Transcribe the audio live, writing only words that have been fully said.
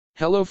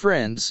Hello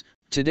friends,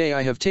 today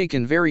I have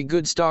taken very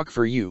good stock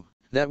for you,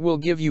 that will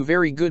give you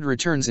very good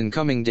returns in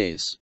coming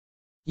days.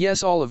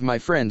 Yes, all of my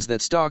friends,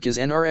 that stock is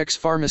NRX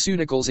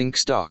Pharmaceuticals Inc.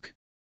 stock.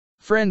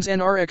 Friends,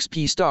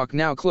 NRXP stock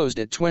now closed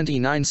at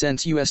 29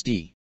 cents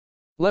USD.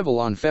 Level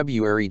on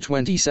February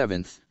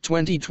 27,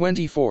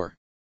 2024.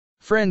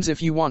 Friends,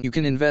 if you want you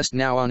can invest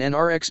now on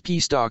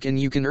NRXP stock and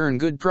you can earn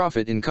good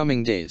profit in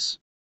coming days.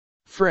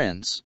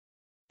 Friends,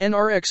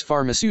 NRX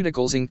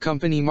Pharmaceuticals Inc.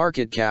 company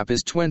market cap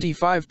is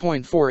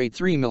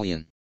 25.483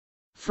 million.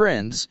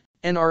 Friends,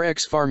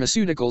 NRX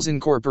Pharmaceuticals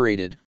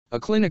Incorporated, a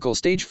clinical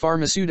stage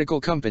pharmaceutical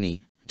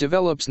company,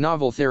 develops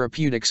novel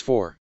therapeutics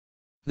for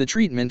the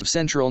treatment of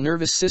central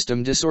nervous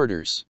system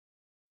disorders.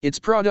 Its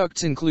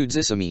products include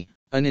Zysime,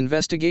 an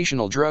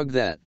investigational drug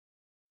that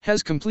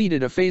has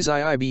completed a phase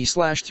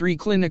IIb/3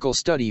 clinical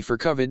study for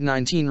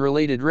COVID-19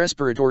 related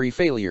respiratory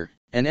failure,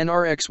 and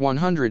NRX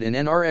 100 and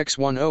NRX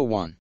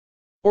 101.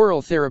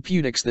 Oral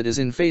therapeutics that is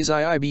in phase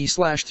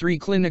IIb/3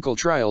 clinical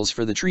trials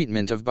for the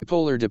treatment of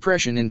bipolar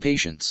depression in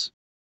patients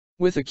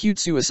with acute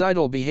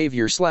suicidal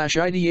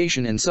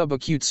behavior/ideation and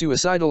subacute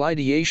suicidal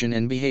ideation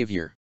and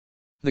behavior.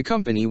 The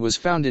company was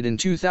founded in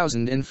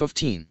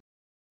 2015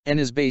 and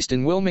is based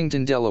in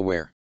Wilmington,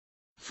 Delaware.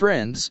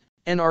 Friends,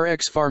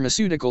 NRX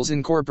Pharmaceuticals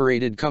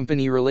Incorporated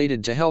company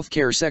related to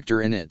healthcare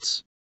sector and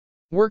it's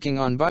working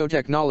on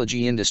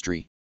biotechnology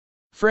industry.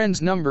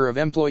 Friends, number of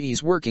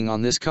employees working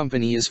on this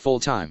company is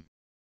full-time.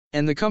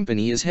 And the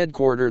company is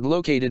headquartered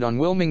located on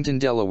Wilmington,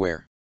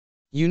 Delaware,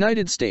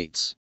 United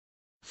States.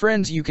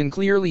 Friends, you can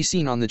clearly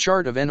see on the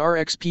chart of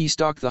NRXP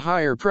stock the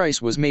higher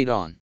price was made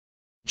on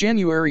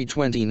January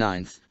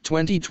 29,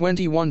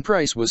 2021.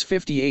 Price was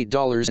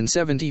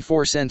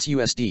 $58.74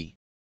 USD.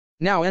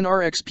 Now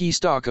NRXP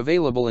stock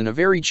available in a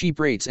very cheap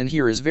rates, and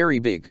here is very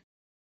big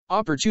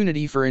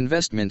opportunity for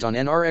investment on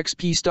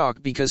NRXP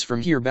stock because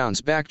from here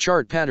bounce back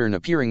chart pattern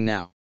appearing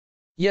now.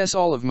 Yes,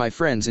 all of my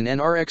friends, in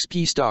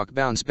NRXP stock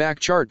bounce back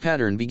chart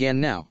pattern began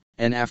now,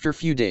 and after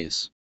few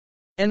days,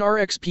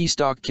 NRXP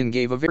stock can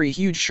give a very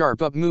huge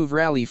sharp up move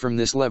rally from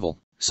this level.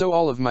 So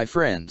all of my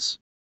friends,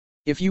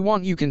 if you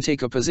want you can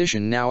take a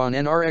position now on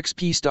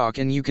NRXP stock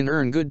and you can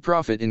earn good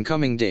profit in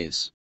coming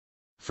days.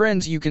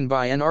 Friends, you can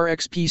buy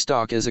NRXP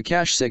stock as a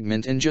cash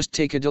segment and just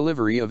take a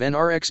delivery of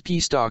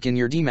NRXP stock in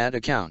your demat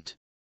account.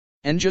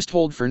 And just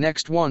hold for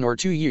next 1 or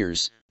 2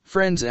 years.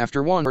 Friends,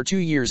 after 1 or 2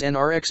 years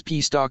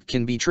NRXP stock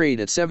can be traded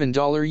at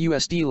 $7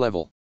 USD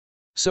level.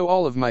 So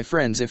all of my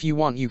friends, if you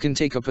want you can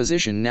take a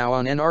position now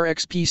on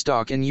NRXP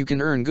stock and you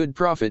can earn good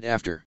profit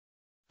after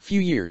few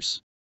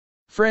years.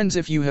 Friends,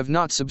 if you have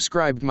not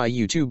subscribed my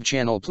YouTube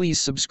channel, please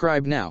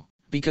subscribe now,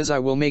 because I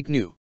will make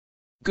new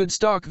good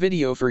stock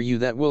video for you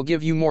that will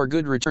give you more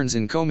good returns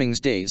in coming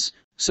days.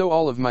 So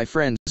all of my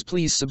friends,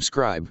 please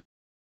subscribe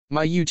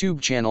my YouTube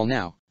channel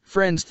now.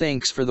 Friends,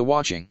 thanks for the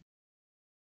watching.